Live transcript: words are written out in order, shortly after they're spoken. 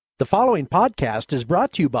The following podcast is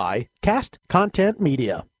brought to you by Cast Content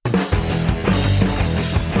Media.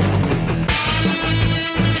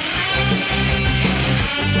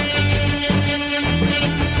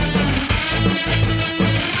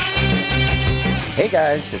 Hey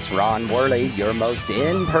guys, it's Ron Worley, your most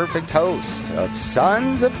imperfect host of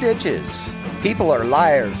Sons of Ditches. People are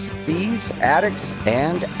liars, thieves, addicts,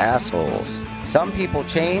 and assholes. Some people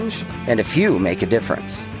change, and a few make a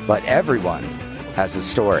difference. But everyone has a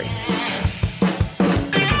story.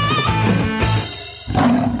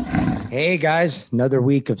 Hey guys, another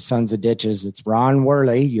week of Sons of Ditches. It's Ron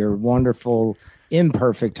Worley, your wonderful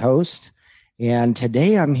imperfect host. And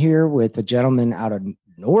today I'm here with a gentleman out of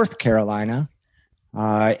North Carolina.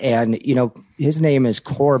 His name is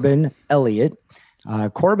Corbin Elliott.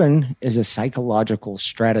 Corbin is a psychological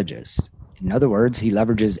strategist. In other words, he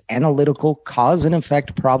leverages analytical cause and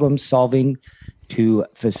effect problem solving to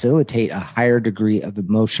facilitate a higher degree of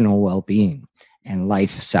emotional well-being and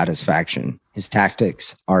life satisfaction. His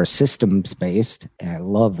tactics are systems-based, and I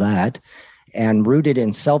love that, and rooted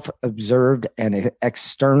in self-observed and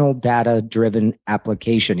external data-driven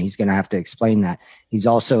application. He's going to have to explain that. He's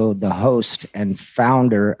also the host and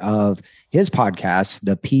founder of his podcast,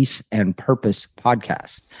 the Peace and Purpose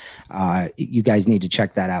Podcast. You guys need to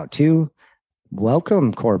check that out too.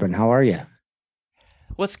 Welcome, Corbin. How are you?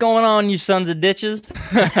 What's going on, you sons of ditches?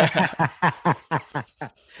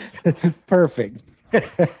 Perfect.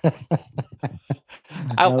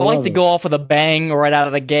 I like to go off with a bang right out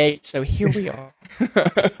of the gate, so here we are.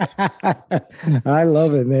 I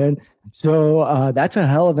love it, man. So that's a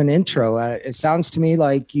hell of an intro. It sounds to me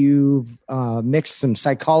like you've mixed some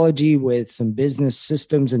psychology with some business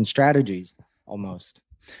systems and strategies, almost.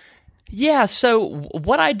 Yeah, so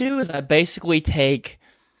what I do is I basically take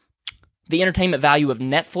the entertainment value of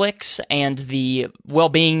Netflix and the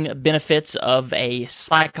well-being benefits of a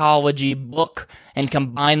psychology book and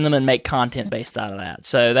combine them and make content based out of that.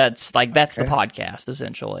 So that's the podcast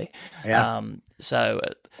essentially. Yeah.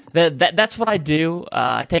 That's what I do.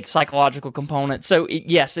 I take psychological components. So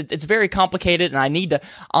it's very complicated, and I need to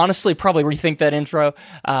honestly probably rethink that intro.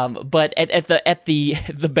 But at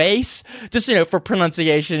the base, just for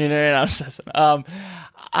pronunciation,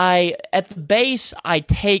 at the base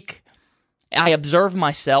I observe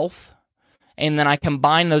myself, and then I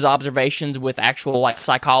combine those observations with actual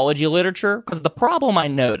psychology literature. Because the problem I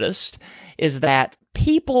noticed is that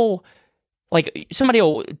people, somebody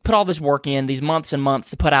will put all this work in, these months and months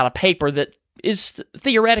to put out a paper that is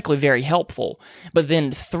theoretically very helpful, but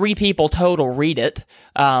then 3 people total read it,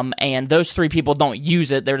 and those 3 people don't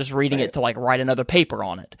use it. They're just reading it to write another paper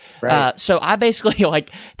on it. Right. So I basically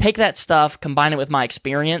take that stuff, combine it with my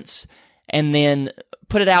experience, and then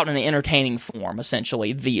put it out in an entertaining form,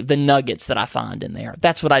 essentially, the nuggets that I find in there.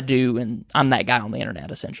 That's what I do, and I'm that guy on the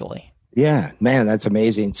internet, essentially. Yeah, man, that's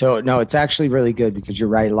amazing. So, no, it's actually really good because you're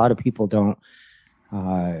right. A lot of people don't,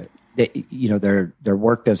 their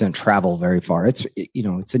work doesn't travel very far. It's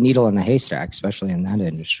a needle in the haystack, especially in that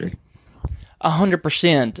industry.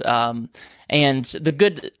 100%. And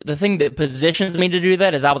the thing that positions me to do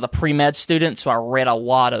that is I was a pre-med student, so I read a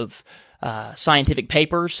lot of scientific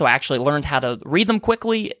papers, so I actually learned how to read them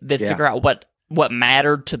quickly, then figure out what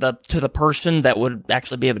mattered to the person that would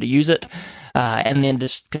actually be able to use it, and then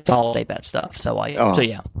just consolidate that stuff. So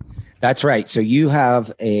yeah. That's right. So you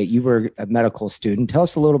were a medical student. Tell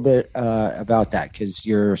us a little bit about that, because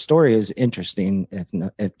your story is interesting,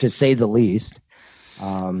 if to say the least.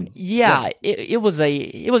 It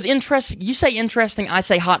was interesting. You say interesting, I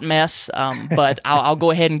say hot mess. But I'll go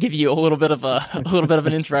ahead and give you a little bit of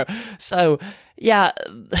an intro. So yeah,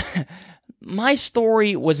 my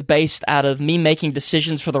story was based out of me making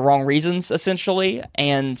decisions for the wrong reasons, essentially,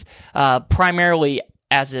 and primarily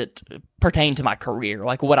as it pertained to my career,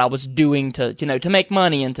 like what I was doing to make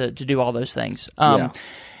money and to do all those things.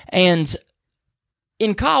 And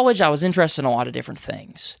in college, I was interested in a lot of different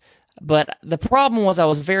things. But the problem was I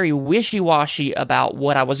was very wishy-washy about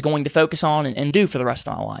what I was going to focus on and do for the rest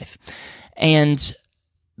of my life. And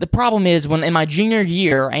the problem is, when in my junior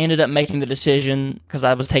year, I ended up making the decision, because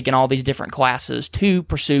I was taking all these different classes, to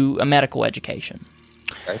pursue a medical education.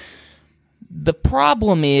 Okay. The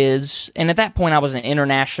problem is, and at that point I was an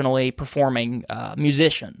internationally performing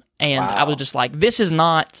musician, and Wow. I was just like, this is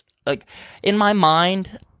not, in my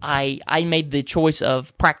mind, I made the choice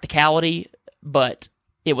of practicality, but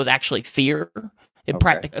it was actually fear.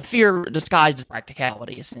 Fear disguised as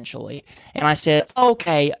practicality, essentially. And I said,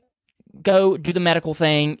 okay, go do the medical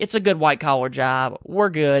thing. It's a good white-collar job.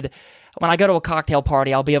 We're good. When I go to a cocktail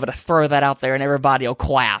party, I'll be able to throw that out there and everybody will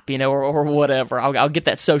clap, or whatever. I'll get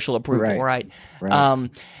that social approval, right? Right.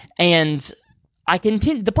 And I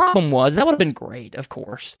continued. The problem was that would have been great, of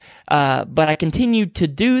course, but I continued to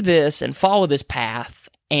do this and follow this path,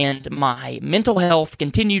 and my mental health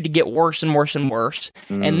continued to get worse and worse and worse,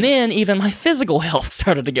 and then even my physical health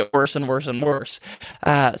started to get worse and worse and worse.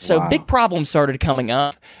 So big problems started coming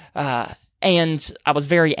up, and I was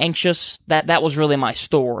very anxious. That was really my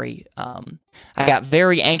story. I got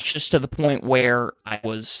very anxious to the point where I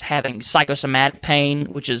was having psychosomatic pain,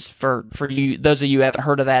 which is for you, those of you who haven't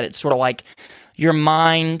heard of that, it's sort of like your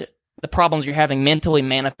mind, the problems you're having mentally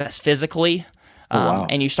manifest physically,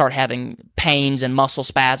 and you start having pains and muscle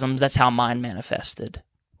spasms. That's how mine manifested.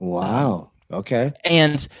 Wow. Okay.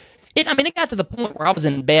 And it got to the point where I was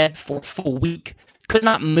in bed for a full week, could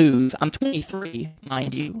not move. I'm 23,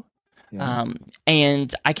 mind you. Yeah.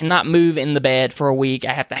 And I cannot move in the bed for a week.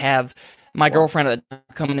 I have to have my girlfriend at the time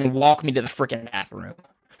come in and walk me to the freaking bathroom.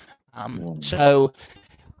 So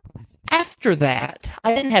after that,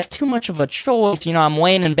 I didn't have too much of a choice. I'm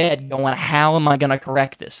laying in bed going, how am I going to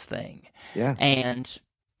correct this thing? Yeah. And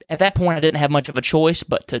at that point, I didn't have much of a choice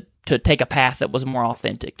but to take a path that was more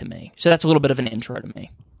authentic to me. So that's a little bit of an intro to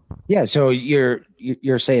me. Yeah, so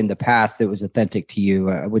you're saying the path that was authentic to you,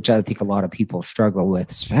 which I think a lot of people struggle with,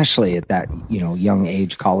 especially at that young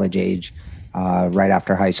age, college age, right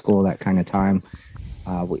after high school, that kind of time.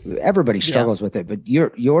 Everybody struggles with it, but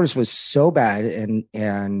yours was so bad,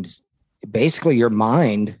 and basically your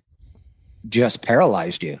mind just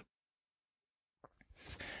paralyzed you.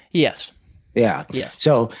 Yes. Yeah. Yeah.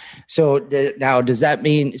 So now, does that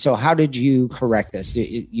mean? So, how did you correct this?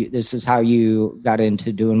 This is how you got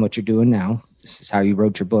into doing what you're doing now. This is how you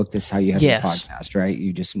wrote your book. This is how you have your podcast, right?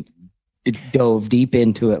 You just dove deep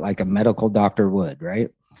into it like a medical doctor would,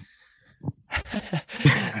 right?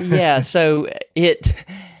 Yeah. So it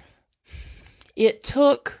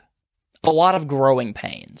took a lot of growing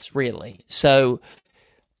pains, really. So.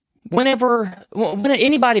 When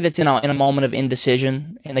anybody that's in a moment of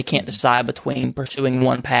indecision and they can't decide between pursuing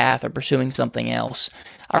one path or pursuing something else,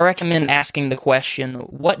 I recommend asking the question,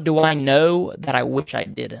 what do I know that I wish I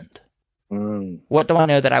didn't? What do I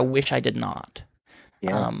know that I wish I did not?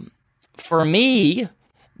 Yeah. For me,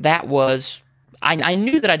 that was, I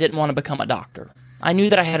knew that I didn't want to become a doctor. I knew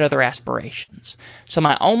that I had other aspirations. So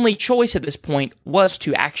my only choice at this point was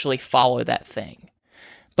to actually follow that thing.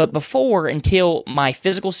 But until my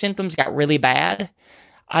physical symptoms got really bad,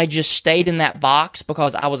 I just stayed in that box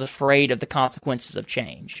because I was afraid of the consequences of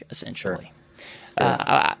change, essentially. Sure.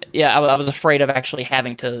 I was afraid of actually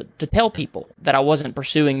having to tell people that I wasn't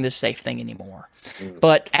pursuing this safe thing anymore.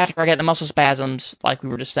 But after I got the muscle spasms, like we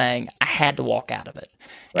were just saying, I had to walk out of it.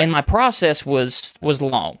 Right. And my process was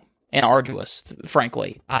long and arduous,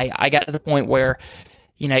 frankly. I got to the point where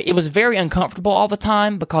it was very uncomfortable all the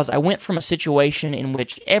time because I went from a situation in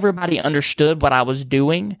which everybody understood what I was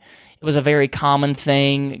doing. It was a very common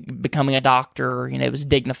thing, becoming a doctor, it was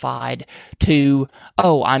dignified, to,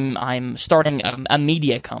 I'm starting a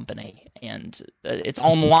media company and it's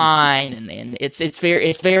online and it's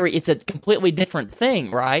a completely different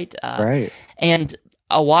thing, right? Right. And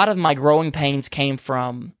a lot of my growing pains came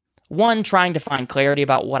from, one, trying to find clarity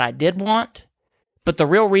about what I did want. But the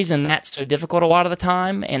real reason that's so difficult a lot of the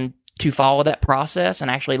time, and to follow that process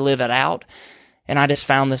and actually live it out, and I just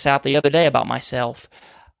found this out the other day about myself,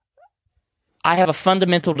 I have a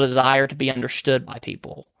fundamental desire to be understood by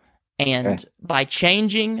people. And by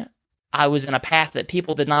changing, I was in a path that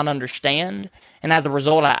people did not understand, and as a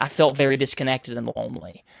result, I felt very disconnected and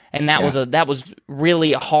lonely. And that was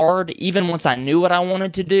really hard, even once I knew what I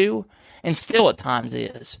wanted to do, and still at times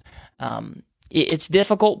is. It's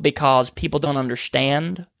difficult because people don't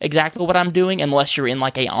understand exactly what I'm doing unless you're in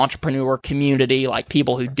like a entrepreneur community, like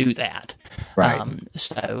people who do that. Right.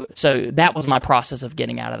 So that was my process of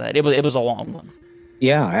getting out of that. It was a long one.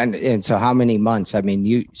 Yeah. And so how many months? I mean,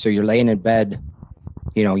 you're laying in bed,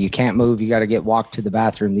 you can't move. You got to get walked to the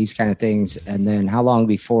bathroom, these kind of things. And then how long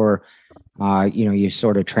before, you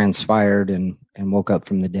sort of transpired and woke up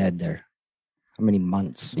from the dead there? How many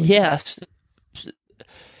months? Yes.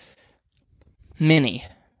 Many,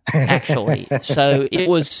 actually. So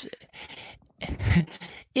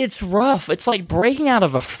it's rough. It's like breaking out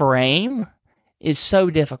of a frame is so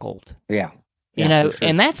difficult. Yeah. Sure.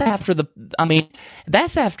 And that's after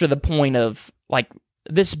the point of like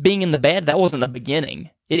this being in the bed. That wasn't the beginning.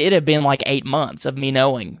 It had been like 8 months of me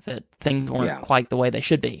knowing that things weren't quite the way they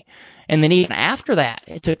should be. And then even after that,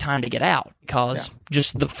 it took time to get out because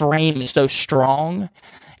just the frame is so strong.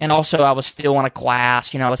 And also, I was still in a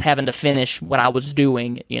class, I was having to finish what I was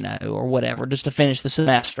doing, or whatever, just to finish the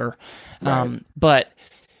semester. Right. But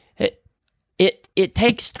it it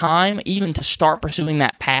takes time even to start pursuing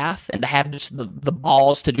that path and to have just the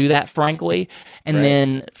balls to do that, frankly. And Right.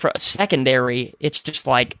 then for a secondary, it's just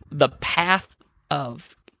like the path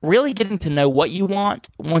of really getting to know what you want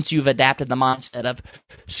once you've adapted the mindset of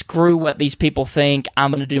screw what these people think,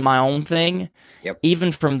 I'm going to do my own thing. Yep.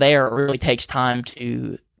 Even from there, it really takes time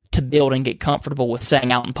to build and get comfortable with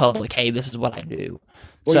saying out in public, hey, this is what I do.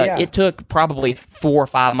 Well, So yeah. it took probably 4 or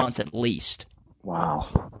 5 months at least. Wow.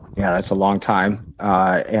 Yeah, that's a long time.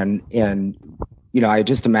 And I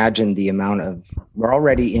just imagine the amount of, we're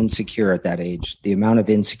already insecure at that age, the amount of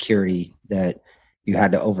insecurity that you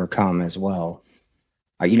had to overcome as well.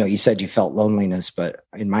 You said you felt loneliness, but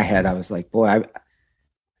in my head, I was like, boy, I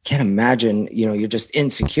can't imagine, you're just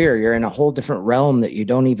insecure. You're in a whole different realm that you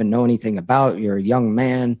don't even know anything about. You're a young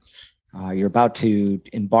man. You're about to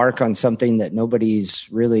embark on something that nobody's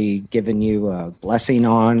really given you a blessing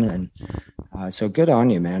on. And so good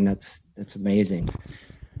on you, man. That's amazing.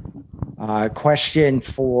 Question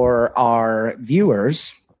for our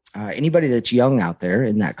viewers. Anybody that's young out there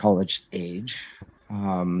in that college age,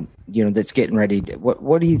 that's getting ready to,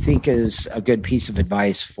 what do you think is a good piece of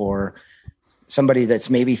advice for somebody that's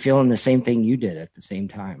maybe feeling the same thing you did at the same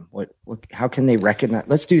time? How can they recognize?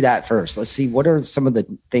 Let's do that first. Let's see, what are some of the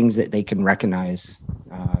things that they can recognize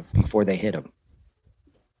before they hit them?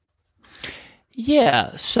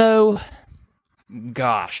 Yeah, so,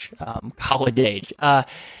 college age.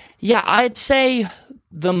 I'd say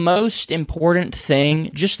the most important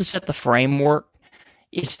thing, just to set the framework,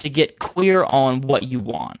 is to get clear on what you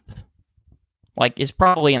want. Like, it's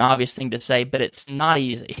probably an obvious thing to say, but it's not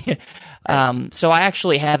easy. So I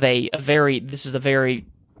actually have this is a very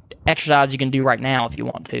exercise you can do right now if you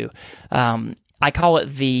want to. I call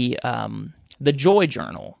it the joy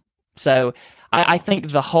journal. So I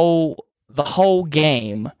think the whole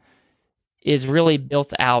game is really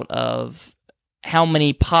built out of how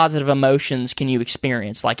many positive emotions can you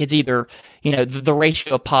experience. Like, it's either, the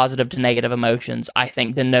ratio of positive to negative emotions, I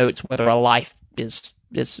think, denotes whether a life is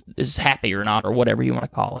happy or not, or whatever you want to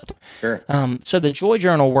call it. Sure. So the joy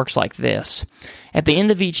journal works like this. At the end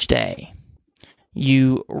of each day,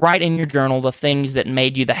 you write in your journal the things that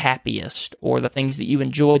made you the happiest or the things that you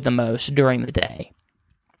enjoyed the most during the day.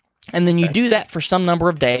 And then you do that for some number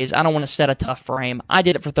of days. I don't want to set a tough frame. I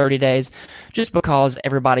did it for 30 days just because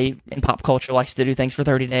everybody in pop culture likes to do things for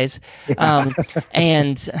 30 days.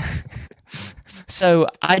 And so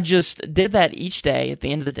I just did that each day at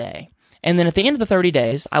the end of the day. And then at the end of the 30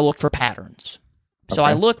 days, I looked for patterns. So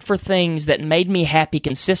I looked for things that made me happy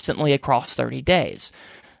consistently across 30 days.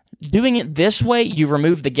 Doing it this way, you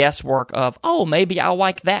remove the guesswork of, oh, maybe I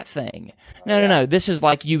like that thing. No. This is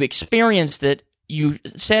like you experienced it. You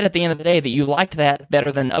said at the end of the day that you liked that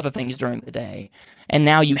better than other things during the day. And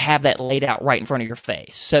now you have that laid out right in front of your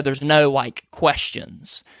face. So there's no,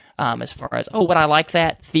 questions as far as, oh, would I like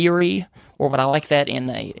that theory? Or would I like that in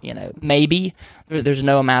a, maybe? There's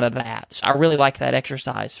no amount of that. So I really like that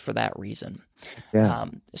exercise for that reason. Yeah.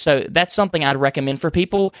 So that's something I'd recommend for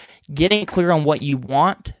people, getting clear on what you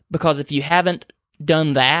want, because if you haven't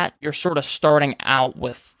done that, you're sort of starting out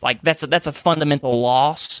with, that's a fundamental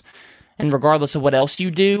loss. And regardless of what else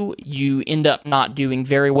you do, you end up not doing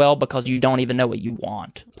very well because you don't even know what you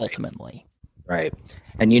want, ultimately. Right.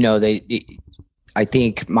 And, I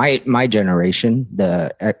think my generation,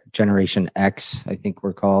 the Generation X, I think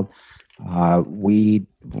we're called, we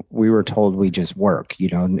were told we just work. You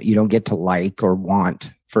don't get to like or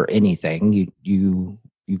want for anything. You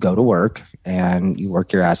go to work and you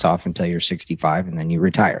work your ass off until you're 65 and then you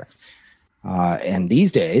retire. And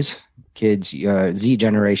these days, kids, Z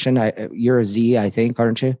generation, you're a Z, I think,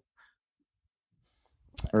 aren't you?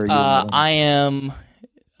 Or I am.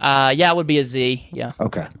 I would be a Z. Yeah.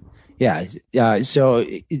 Okay. Yeah. So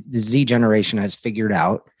the Z generation has figured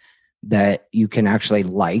out that you can actually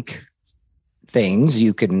like things.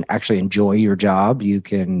 You can actually enjoy your job. You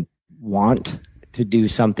can want to do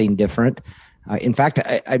something different. In fact,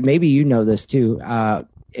 I maybe you know this too.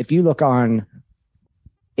 If you look on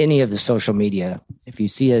any of the social media, if you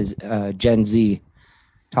see a Gen Z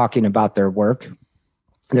talking about their work,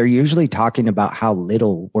 they're usually talking about how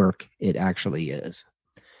little work it actually is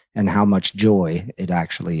and how much joy it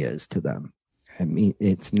actually is to them. I mean,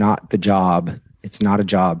 it's not the job. It's not a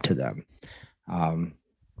job to them.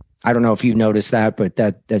 I don't know if you've noticed that, but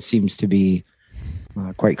that seems to be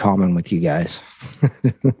quite common with you guys.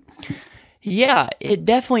 Yeah, it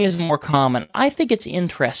definitely is more common. I think it's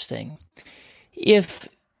interesting. If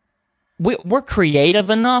we're creative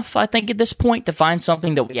enough, I think, at this point to find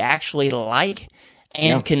something that we actually like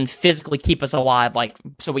and can physically keep us alive,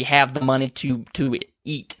 so we have the money to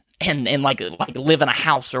eat and like live in a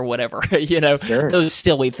house or whatever, Sure. those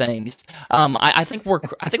silly things. I think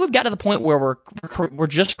we've got to the point where we're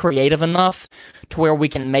just creative enough to where we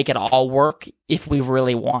can make it all work if we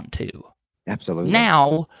really want to. Absolutely.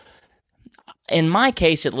 Now, in my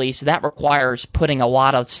case at least, that requires putting a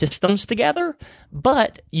lot of systems together,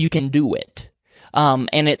 but you can do it.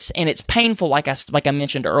 And it's painful, like I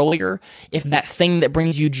mentioned earlier, if that thing that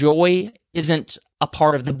brings you joy isn't a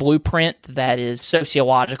part of the blueprint that is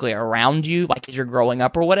sociologically around you, like as you're growing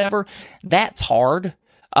up or whatever. That's hard.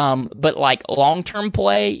 But like long-term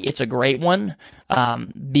play, it's a great one,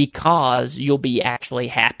 because you'll be actually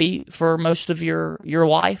happy for most of your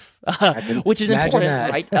life, which is important,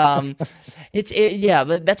 that. right? Yeah,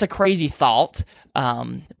 that's a crazy thought.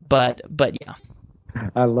 But yeah.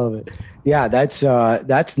 I love it. Yeah,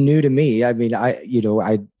 that's new to me. I mean,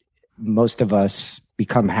 most of us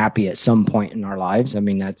become happy at some point in our lives. I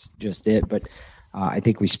mean, that's just it. But I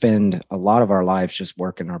think we spend a lot of our lives just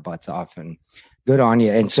working our butts off, and good on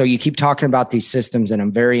you. And so you keep talking about these systems, and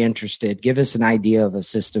I'm very interested. Give us an idea of a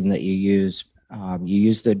system that you use.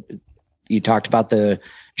 You talked about the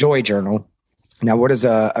Joy Journal. Now, what is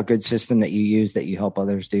a good system that you use that you help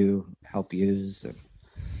others help use?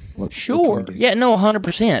 Sure. Yeah, no,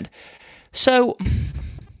 100%. So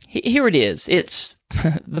here it is. It's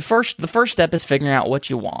the first step is figuring out what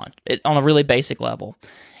you want on a really basic level.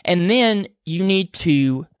 And then you need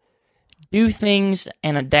to do things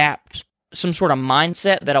and adapt some sort of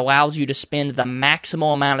mindset that allows you to spend the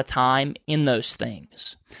maximal amount of time in those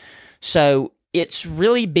things. So it's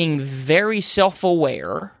really being very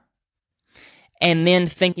self-aware and then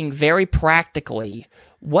thinking very practically,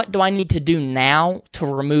 what do I need to do now to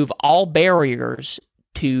remove all barriers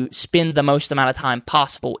to spend the most amount of time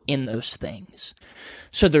possible in those things?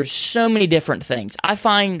 So there's so many different things. I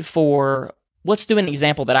find let's do an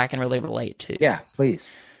example that I can really relate to. Yeah, please.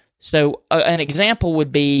 So an example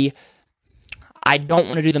would be, I don't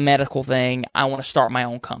want to do the medical thing. I want to start my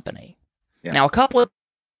own company. Yeah. Now, a couple of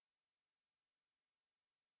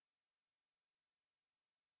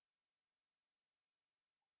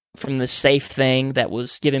from the safe thing that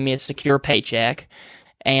was giving me a secure paycheck,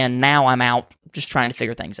 and now I'm out just trying to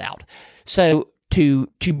figure things out. So to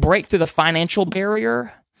break through the financial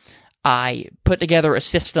barrier, I put together a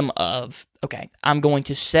system of, okay, I'm going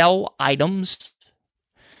to sell items,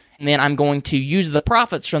 and then I'm going to use the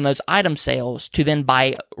profits from those item sales to then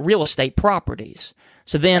buy real estate properties.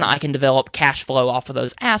 So then I can develop cash flow off of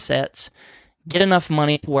those assets, get enough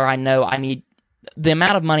money to where I know I need the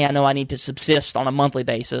amount of money I know I need to subsist on a monthly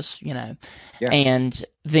basis, and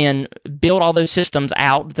then build all those systems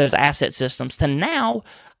out, those asset systems, to now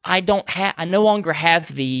I no longer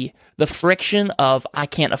have the friction of I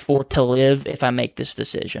can't afford to live if I make this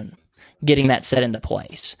decision, getting that set into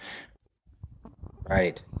place.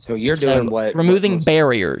 Right. So you're doing removing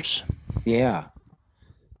barriers. Yeah.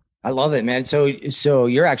 I love it, man. So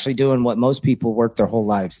you're actually doing what most people work their whole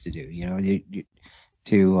lives to do,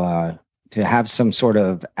 to have some sort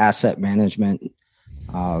of asset management,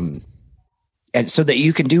 and so that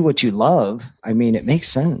you can do what you love. I mean, it makes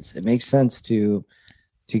sense. It makes sense to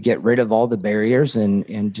get rid of all the barriers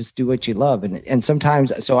and just do what you love. And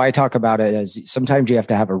sometimes, so I talk about it as sometimes you have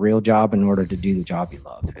to have a real job in order to do the job you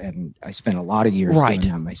love. And I spent a lot of years doing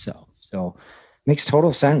that myself. So it makes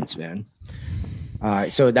total sense, man.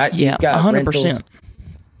 So that you've got 100%. Rentals.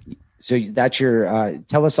 So that's your,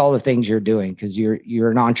 tell us all the things you're doing, because you're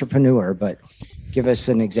an entrepreneur, but give us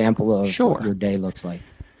an example of what your day looks like.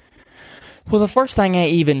 Well, the first thing I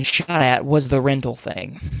even shot at was the rental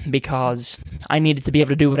thing, because I needed to be able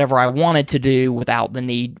to do whatever I wanted to do without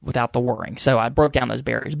the worrying. So I broke down those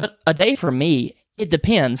barriers. But a day for me, it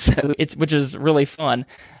depends. So which is really fun.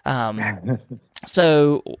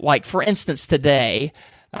 So like, for instance, today,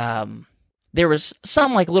 there was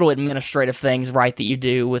some like little administrative things, right, that you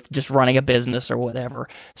do with just running a business or whatever.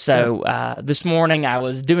 So this morning I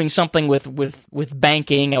was doing something with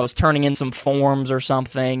banking. I was turning in some forms or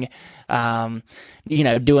something,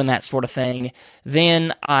 doing that sort of thing.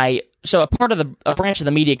 Then a branch of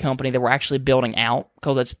the media company that we're actually building out,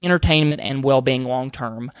 because it's entertainment and well-being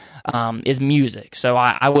long-term, is music. So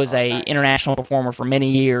I was a international performer for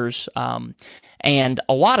many years. And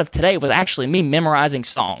a lot of today was actually me memorizing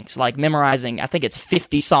songs, I think it's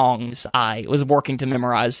 50 songs I was working to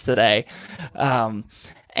memorize today.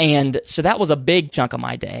 And so that was a big chunk of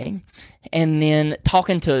my day. And then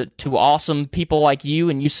talking to awesome people like you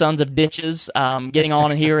and you sons of ditches, getting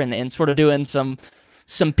on in here and sort of doing some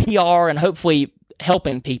PR and hopefully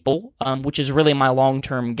helping people, which is really my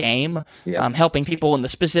long-term game. Yeah. Helping people in the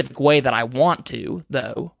specific way that I want to,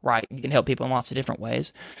 though, right? You can help people in lots of different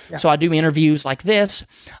ways. Yeah. So I do interviews like this.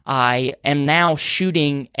 I am now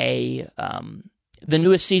shooting the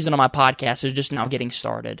newest season of my podcast is just now getting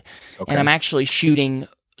started. Okay. And I'm actually shooting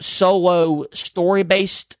solo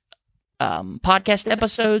story-based podcast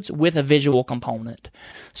episodes with a visual component.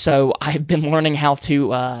 So I've been learning how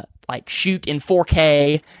to shoot in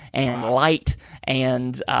 4K and light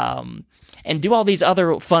and do all these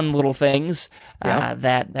other fun little things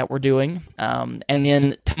that we're doing. And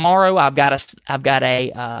then tomorrow I've got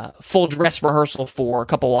a full dress rehearsal for a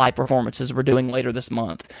couple live performances we're doing later this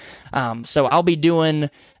month. So I'll be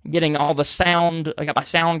getting all the sound. I got my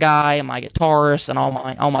sound guy and my guitarist and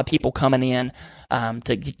all my people coming in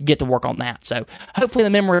to get to work on that. So hopefully the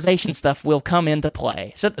memorization stuff will come into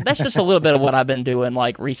play. So that's just a little bit of what I've been doing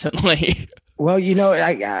recently. Well,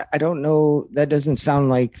 I don't know. That doesn't sound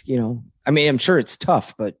like, I mean, I'm sure it's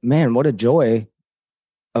tough, but man, what a joy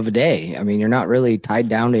of a day. I mean, you're not really tied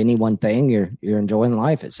down to any one thing. You're enjoying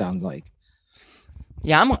life, it sounds like.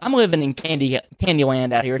 Yeah, I'm living in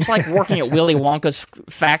Candyland out here. It's like working at Willy Wonka's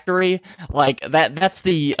factory. Like that's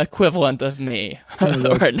the equivalent of me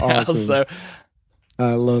right now. Awesome. So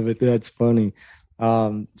I love it. That's funny.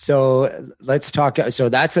 So let's talk. So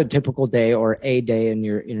that's a typical day or a day in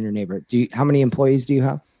your neighborhood. How many employees do you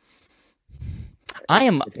have? I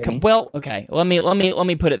am okay. Let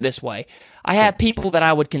me put it this way. I have people that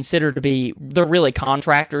I would consider to be they're really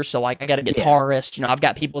contractors. So like I got a guitarist. I've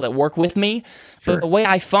got people that work with me. Sure. But the way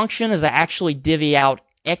I function is I actually divvy out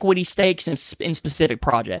equity stakes in specific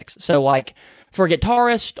projects. So like for a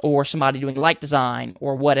guitarist or somebody doing light design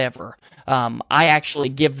or whatever, I actually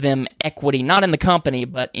give them equity, not in the company,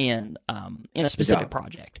 but in a specific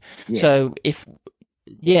project. Yeah. So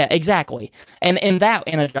yeah, exactly. And in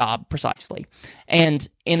a job precisely. And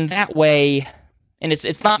in that way, and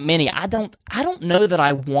it's not many. I don't know that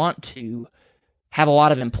I want to have a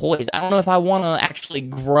lot of employees. I don't know if I want to actually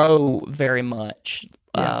grow very much.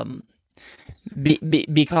 Yeah.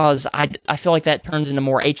 Because I feel like that turns into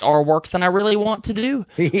more HR work than I really want to do,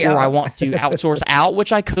 or I want to outsource out,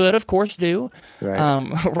 which I could, of course, do,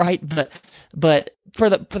 right? But for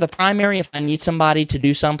the primary, if I need somebody to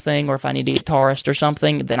do something, or if I need a guitarist or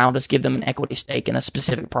something, then I'll just give them an equity stake in a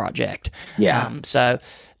specific project. Yeah. So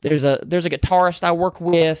there's a guitarist I work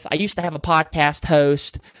with. I used to have a podcast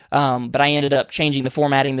host, but I ended up changing the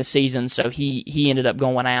formatting this season, so he ended up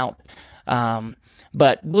going out.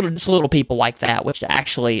 But little people like that, which I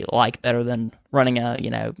actually like better than running a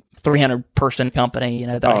 300-person company,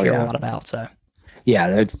 that I hear a lot about. So yeah,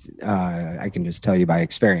 that's I can just tell you by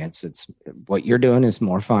experience, it's what you're doing is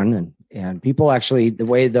more fun, and people actually, the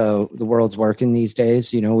way the world's working these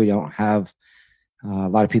days, we don't have a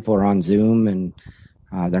lot of people are on Zoom and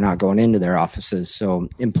they're not going into their offices, so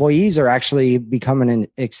employees are actually becoming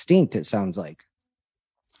extinct. It sounds like.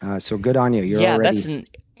 So good on you. You're already.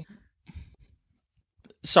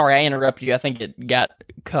 Sorry, I interrupted you. I think it got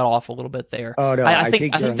cut off a little bit there. Oh no, I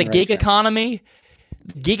think the gig economy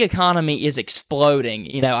is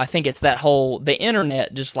exploding. I think it's the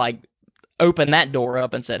internet just like opened that door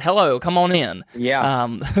up and said, "Hello, come on in." Yeah.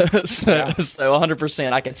 So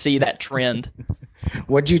 100%, I can see that trend.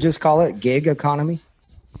 What'd you just call it? Gig economy?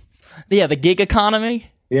 Yeah, the gig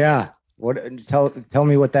economy. Yeah. What? Tell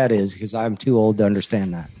me what that is, because I'm too old to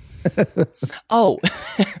understand that. Oh,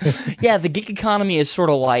 yeah. The gig economy is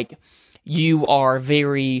sort of like you are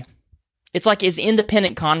it's like as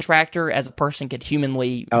independent contractor as a person could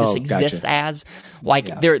humanly just exist as.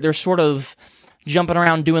 Like they're sort of jumping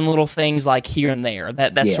around doing little things like here and there.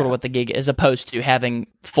 That's sort of what the gig is, as opposed to having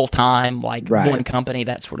full time, like one company,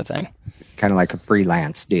 that sort of thing. Kind of like a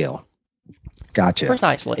freelance deal. Gotcha.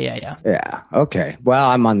 Precisely. Yeah. Yeah. Okay. Well,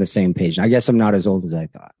 I'm on the same page. I guess I'm not as old as I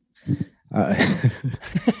thought.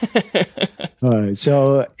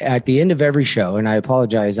 So at the end of every show, and I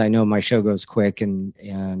apologize, I know my show goes quick,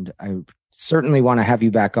 and I certainly want to have you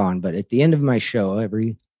back on, but at the end of my show, at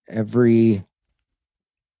the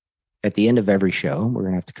end of every show, we're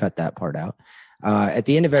gonna have to cut that part out. At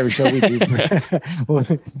the end of every show, we do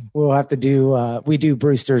we'll have to do we do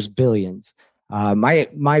Brewster's Billions.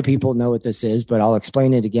 My people know what this is, but I'll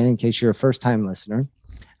explain it again in case you're a first time listener.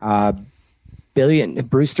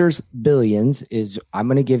 Brewster's Billions is, I'm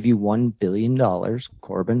going to give you $1 billion.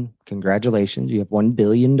 Corbin, congratulations. You have $1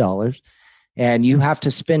 billion, and you have to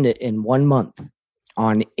spend it in 1 month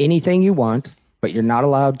on anything you want, but you're not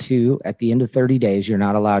allowed to, at the end of 30 days, you're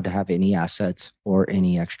not allowed to have any assets or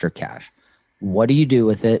any extra cash. What do you do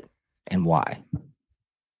with it and why?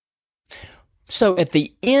 So at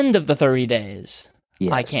the end of the 30 days,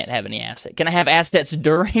 Yes. I can't have any asset. Can I have assets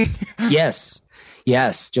during? Yes.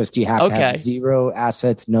 Just you have to have 0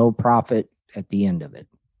 assets, no profit at the end of it.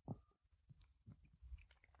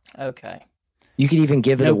 Okay. You can even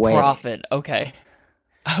give it away. No profit. Okay.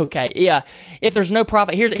 Yeah. If there's no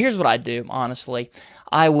profit, here's what I'd do. Honestly,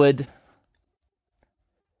 I would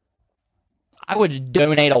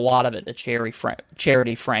donate a lot of it to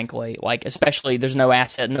charity. Frankly, like especially there's no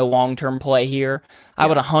asset, no long term play here. I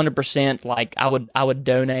would 100% like I would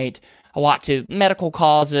donate a lot to medical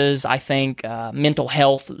causes. I think mental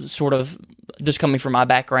health, sort of just coming from my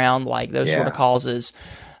background, like those sort of causes.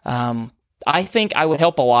 I think I would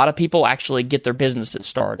help a lot of people actually get their businesses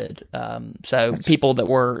started. So people that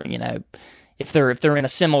were, if they're in a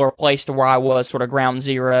similar place to where I was, sort of ground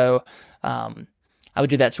zero, I would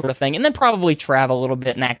do that sort of thing, and then probably travel a little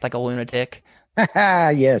bit and act like a lunatic.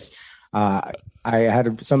 Yes. I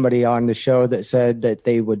had somebody on the show that said that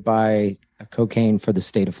they would buy cocaine for the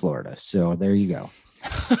state of Florida. So there you go.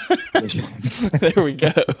 There we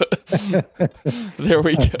go. There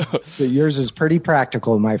we go. So yours is pretty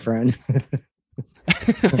practical, my friend.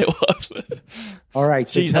 It was. All right.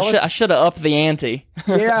 So jeez, I should have upped the ante.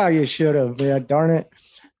 Yeah, you should have. Yeah, darn it.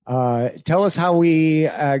 Tell us how we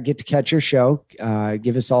get to catch your show.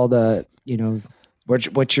 Give us all the,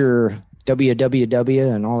 what's your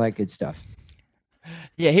www and all that good stuff.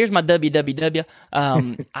 Yeah, here's my www.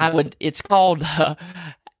 It's called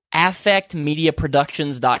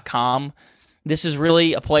affectmediaproductions.com. This is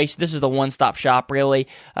really a place, this is the one-stop shop, really.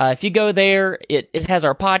 If you go there, it has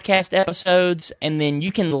our podcast episodes, and then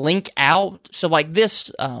you can link out. So like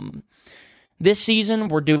this season,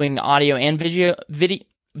 we're doing audio and video.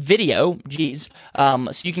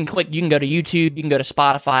 So you can go to YouTube, you can go to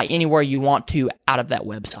Spotify, anywhere you want to out of that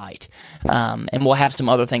website. And we'll have some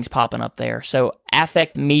other things popping up there. So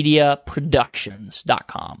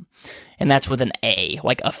affectmediaproductions.com. And that's with an A,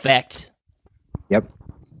 like affect. Yep.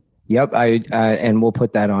 And we'll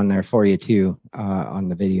put that on there for you too, on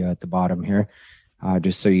the video at the bottom here,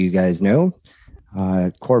 just so you guys know.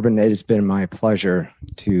 Corbin, it has been my pleasure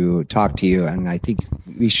to talk to you, and I think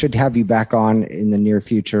we should have you back on in the near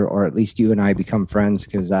future, or at least you and I become friends,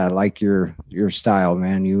 because I like your style,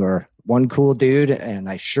 man. You are one cool dude, and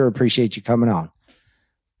I sure appreciate you coming on.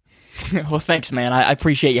 Well, thanks, man. I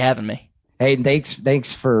appreciate you having me. Hey,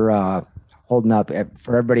 thanks for holding up.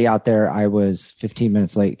 For everybody out there, I was 15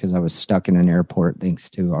 minutes late because I was stuck in an airport thanks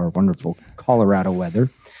to our wonderful Colorado weather.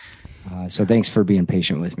 So thanks for being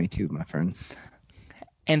patient with me too, my friend.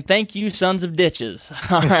 And thank you, Sons of Ditches.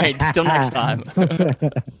 All right, till next time.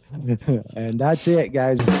 And that's it,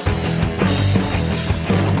 guys.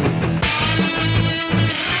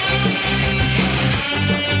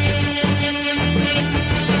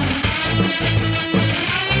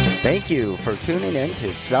 Thank you for tuning in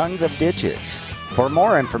to Sons of Ditches. For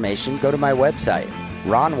more information, go to my website,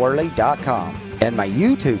 ronworley.com, and my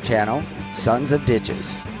YouTube channel, Sons of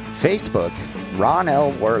Ditches. Facebook, Ron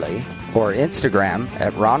L. Worley, or Instagram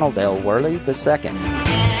at Ronald L. Worley II.